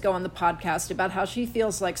few weeks ago on the podcast about how she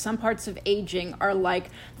feels like some parts of aging are like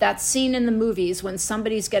that scene in the movies when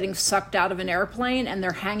somebody's getting sucked out of an airplane and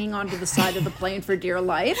they're hanging onto the side of the plane for dear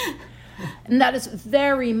life. And that is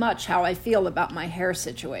very much how I feel about my hair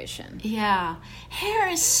situation. Yeah, hair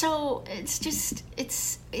is so,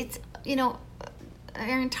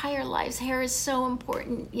 our entire lives, hair is so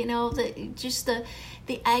important,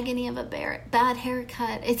 the agony of a bad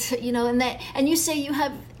haircut. It's, and you say you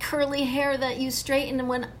have curly hair that you straighten, and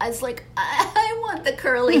when I was like, I want the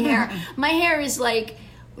curly hair. My hair is like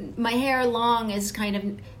my hair long is kind of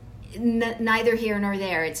neither here nor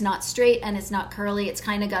there. It's not straight and it's not curly. It's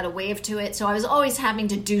kind of got a wave to it. So I was always having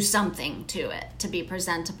to do something to it to be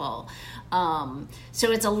presentable.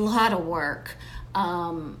 So it's a lot of work.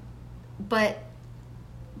 But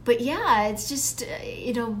yeah, it's just,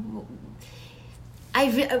 I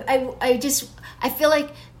feel like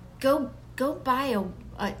go buy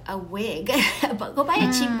a wig, go buy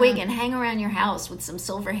a cheap wig and hang around your house with some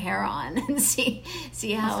silver hair on and see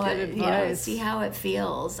how it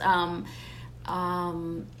feels.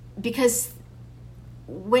 Because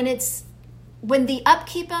when the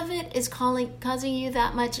upkeep of it is causing you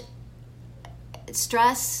that much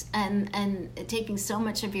stress and taking so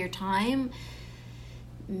much of your time,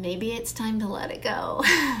 maybe it's time to let it go.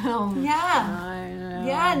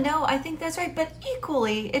 I think that's right. But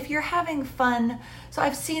equally, if you're having fun, so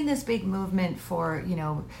I've seen this big movement for,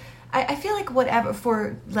 I feel like whatever,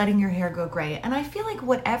 for letting your hair go gray. And I feel like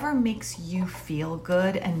whatever makes you feel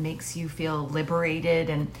good and makes you feel liberated.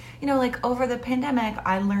 And, like over the pandemic,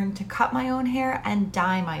 I learned to cut my own hair and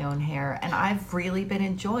dye my own hair. And I've really been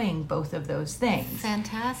enjoying both of those things.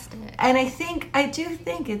 Fantastic. And I do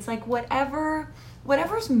think it's like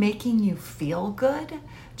whatever's making you feel good,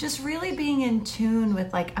 just really being in tune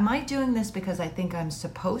with like, am I doing this because I think I'm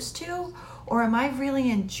supposed to? Or am I really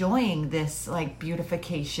enjoying this like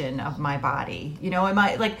beautification of my body? Am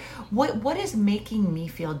I like, what is making me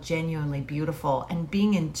feel genuinely beautiful, and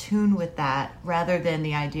being in tune with that rather than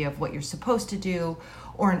the idea of what you're supposed to do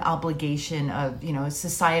or an obligation of, a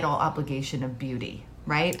societal obligation of beauty,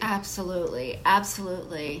 right? Absolutely.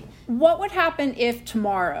 What would happen if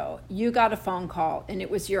tomorrow you got a phone call and it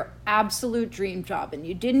was your absolute dream job and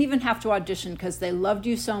you didn't even have to audition because they loved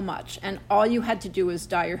you so much and all you had to do was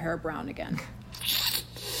dye your hair brown again?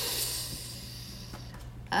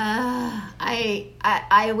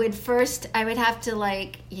 I would have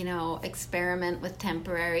to experiment with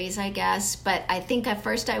temporaries, I guess. But I think at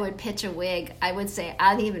first I would pitch a wig. I would say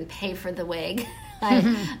I'd even pay for the wig. I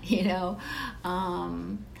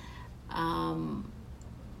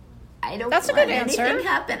don't That's want a good answer. Anything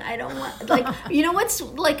happen. I don't want what's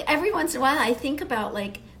like every once in a while I think about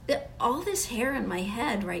all this hair in my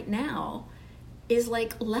head right now is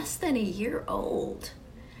like less than a year old.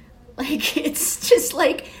 Like it's just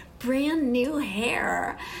like brand new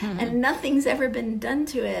hair and nothing's ever been done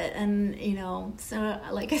to it. And, so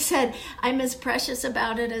like I said, I'm as precious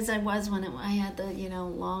about it as I was when I had the,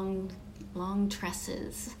 long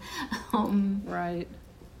tresses. Right.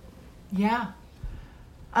 Yeah.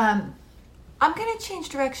 I'm going to change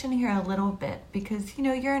direction here a little bit because,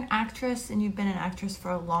 you're an actress and you've been an actress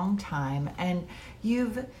for a long time, and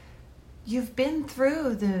you've been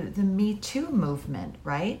through the Me Too movement,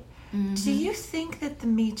 right? Mm-hmm. Do you think that the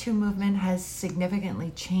Me Too movement has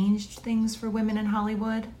significantly changed things for women in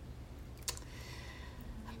Hollywood?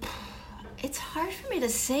 It's hard for me to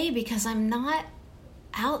say because I'm not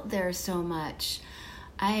out there so much.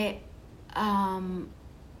 I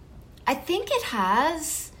think it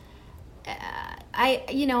has.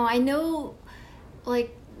 I know,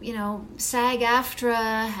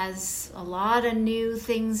 SAG-AFTRA has a lot of new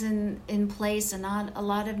things in place and a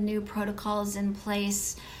lot of new protocols in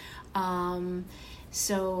place. So,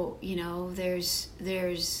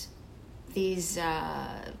 there's these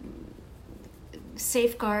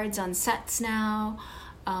safeguards on sets now.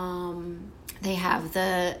 They have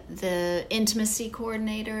the intimacy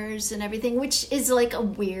coordinators and everything, which is like a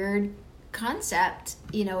weird concept,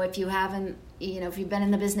 if you haven't, if you've been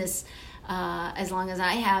in the business as long as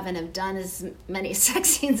I have and have done as many sex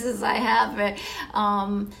scenes as I have,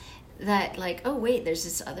 that like, oh wait, there's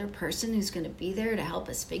this other person who's going to be there to help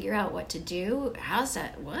us figure out what to do. How's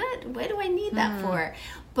that? What do I need that for?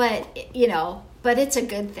 But but it's a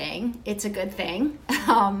good thing. It's a good thing.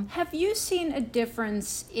 Have you seen a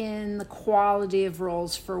difference in the quality of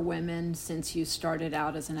roles for women since you started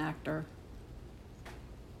out as an actor?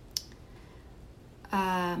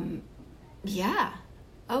 Yeah.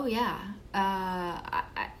 Oh yeah.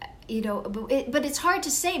 But it's hard to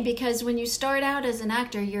say because when you start out as an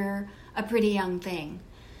actor, you're a pretty young thing.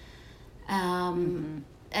 And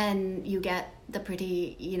you get the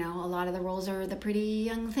pretty, a lot of the roles are the pretty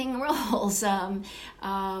young thing roles. But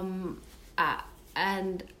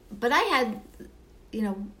I had,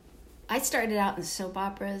 I started out in soap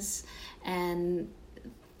operas, and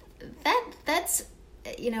that's,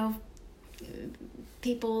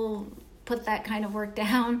 people put that kind of work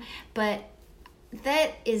down, but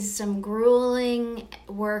that is some grueling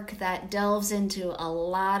work that delves into a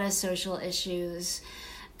lot of social issues.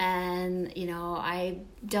 And, I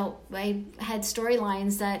had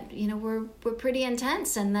storylines that, were pretty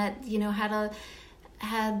intense and that,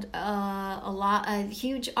 had a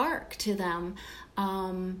huge arc to them.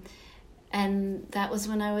 And that was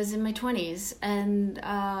when I was in my 20s. And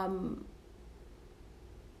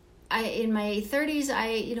in my 30s,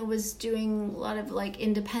 I was doing a lot of like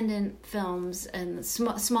independent films and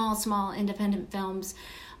small independent films.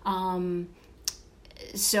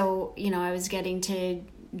 So, I was getting to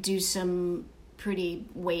do some pretty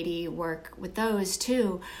weighty work with those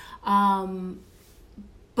too. But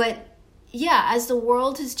yeah, as the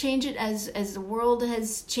world has changed, as the world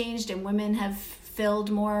has changed and women have filled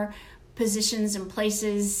more positions and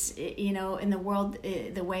places, in the world,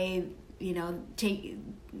 the way,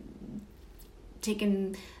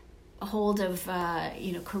 taken hold of,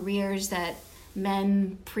 careers that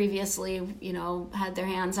men previously, had their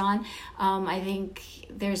hands on. I think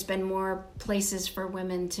there's been more places for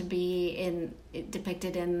women to be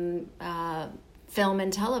depicted in film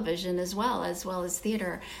and television as well as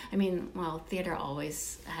theater. I mean, theater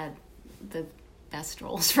always had the best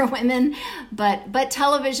roles for women, but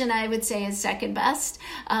television, I would say, is second best.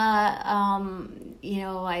 I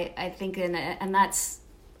think, and that's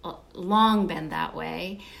long been that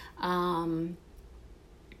way.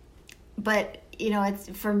 But it's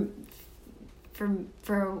for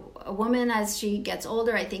a woman as she gets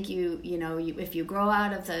older, I think you if you grow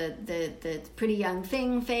out of the pretty young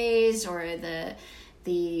thing phase or the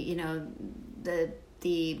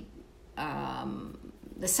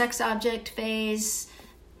sex object phase,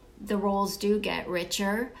 the roles do get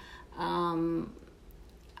richer. I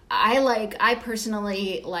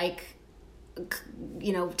personally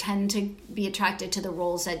tend to be attracted to the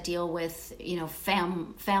roles that deal with,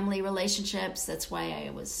 family relationships. That's why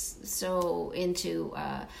I was so into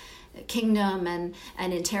Kingdom and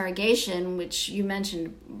Interrogation, which you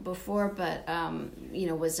mentioned before, but,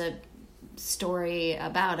 was a story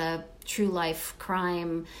about a true life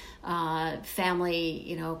crime,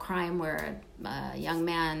 family, crime where a young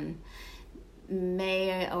man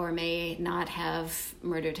may or may not have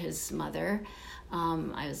murdered his mother.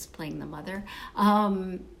 I was playing the mother.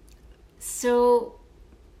 So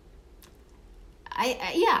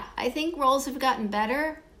I think roles have gotten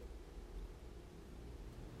better.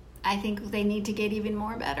 I think they need to get even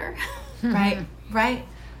more better. Right.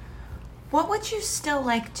 What would you still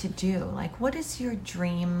like to do? Like, what is your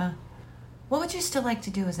dream? What would you still like to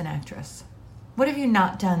do as an actress? What have you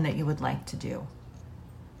not done that you would like to do?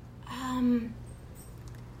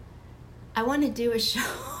 I want to do a show.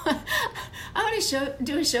 I want to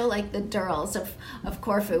do a show like The Durrells of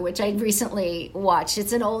Corfu, which I recently watched.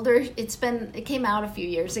 It's an older. It came out a few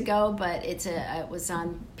years ago, but it was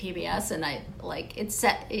on PBS, and it's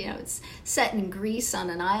set. It's set in Greece on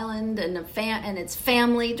an island, and it's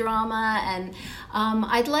family drama, and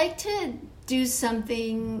I'd like to do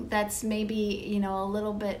something that's maybe a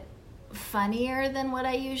little bit funnier than what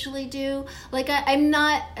I usually do. Like I'm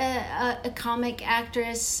not a comic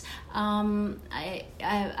actress.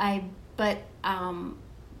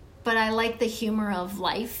 But I like the humor of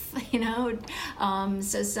life,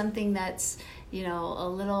 so something that's, a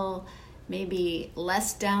little maybe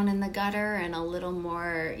less down in the gutter and a little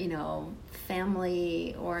more,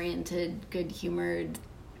 family oriented, good humored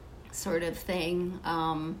sort of thing.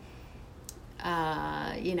 I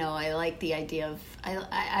like the idea of,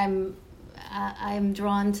 I'm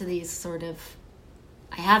drawn to these sort of,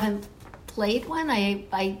 I haven't played one.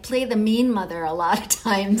 I play the mean mother a lot of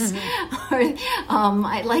times. Mm-hmm. Or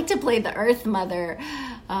I like to play the Earth Mother.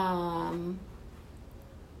 I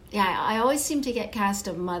always seem to get cast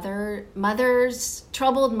of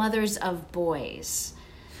troubled mothers of boys,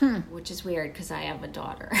 which is weird because I have a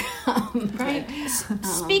daughter. Right.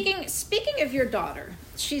 Speaking of your daughter,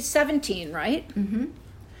 she's 17, right? Mm-hmm.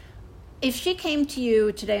 If she came to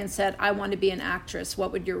you today and said, "I want to be an actress,"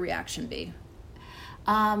 what would your reaction be?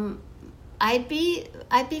 I'd be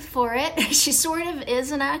for it. She sort of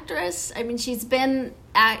is an actress. I mean, she's been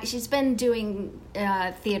doing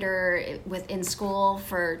theater in school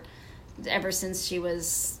ever since she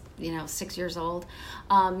was 6 years old.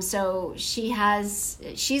 So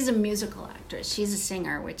she's a musical actress. She's a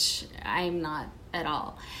singer, which I'm not at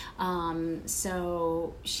all.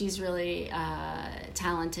 So she's really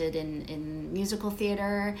talented in musical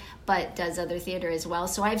theater, but does other theater as well.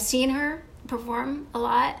 So I've seen her perform a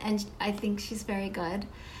lot, and I think she's very good.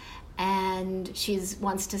 And she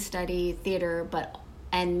wants to study theater,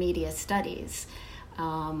 and media studies,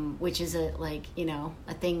 which is a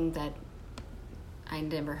thing that I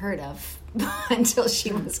never heard of until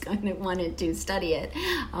she was going to wanted to study it.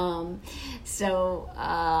 So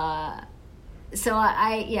I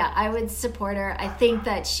would support her. I think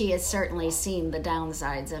that she has certainly seen the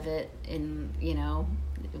downsides of it in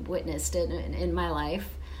witnessed in my life.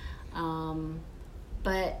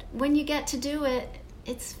 But when you get to do it,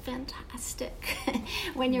 it's fantastic.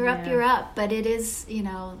 When you're up, you're up. But it is,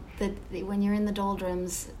 when you're in the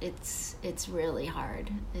doldrums, it's really hard.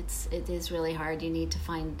 It is really hard. You need to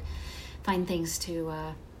find things to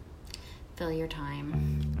fill your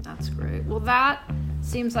time. That's great. Well, that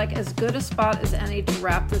seems like as good a spot as any to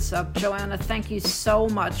wrap this up. Joanna, thank you so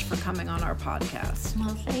much for coming on our podcast.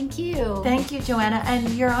 Well, thank you. Thank you, Joanna. And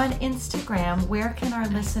you're on Instagram. Where can our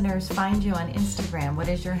listeners find you on Instagram? What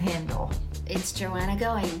is your handle? It's Joanna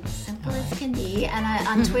Going, simple as can be. And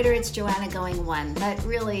on Twitter, it's Joanna Going 1. But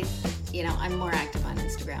really, I'm more active on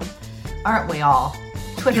Instagram. Aren't we all?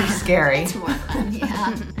 Twitter's scary. It's more fun,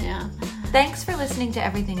 yeah. Thanks for listening to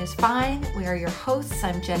Everything is Fine. We are your hosts.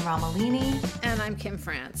 I'm Jen Romolini. And I'm Kim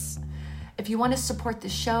France. If you want to support the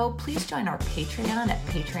show, please join our Patreon at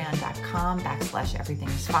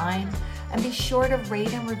patreon.com/everythingisfine. And be sure to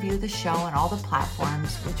rate and review the show on all the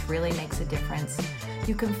platforms, which really makes a difference.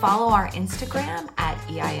 You can follow our Instagram at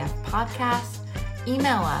EIF Podcast.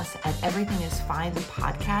 Email us at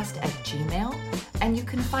everythingisfinepodcast@gmail.com. And you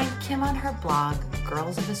can find Kim on her blog,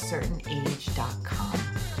 girlsofacertainage.com.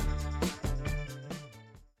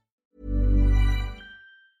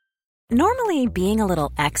 Normally, being a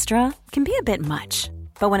little extra can be a bit much.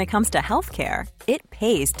 But when it comes to healthcare, it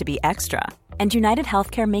pays to be extra. And United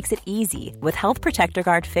Healthcare makes it easy with Health Protector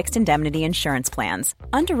Guard fixed indemnity insurance plans.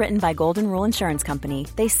 Underwritten by Golden Rule Insurance Company,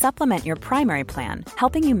 they supplement your primary plan,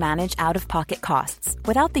 helping you manage out-of-pocket costs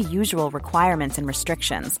without the usual requirements and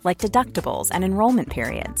restrictions like deductibles and enrollment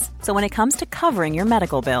periods. So when it comes to covering your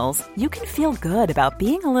medical bills, you can feel good about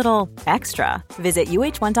being a little extra. Visit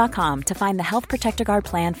uh1.com to find the Health Protector Guard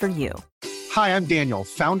plan for you. Hi, I'm Daniel,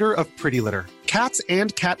 founder of Pretty Litter. Cats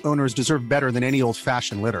and cat owners deserve better than any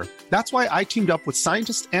old-fashioned litter. That's why I teamed up with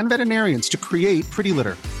scientists and veterinarians to create Pretty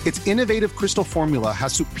Litter. Its innovative crystal formula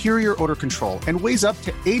has superior odor control and weighs up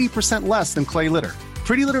to 80% less than clay litter.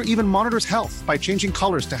 Pretty Litter even monitors health by changing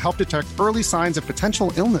colors to help detect early signs of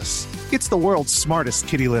potential illness. It's the world's smartest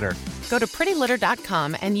kitty litter. Go to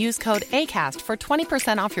prettylitter.com and use code ACAST for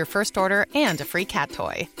 20% off your first order and a free cat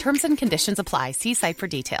toy. Terms and conditions apply. See site for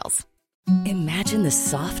details. Imagine the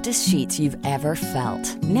softest sheets you've ever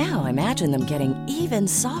felt. Now imagine them getting even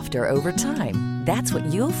softer over time. That's what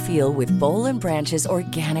you'll feel with Boll & Branch's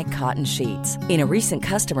organic cotton sheets. In a recent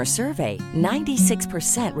customer survey,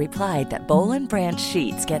 96% replied that Boll & Branch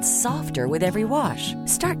sheets get softer with every wash.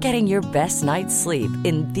 Start getting your best night's sleep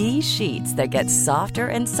in these sheets that get softer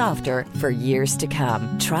and softer for years to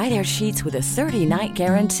come. Try their sheets with a 30-night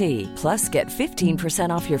guarantee. Plus, get 15%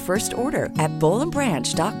 off your first order at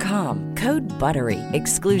bollandbranch.com. Code BUTTERY.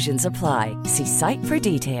 Exclusions apply. See site for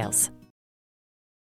details.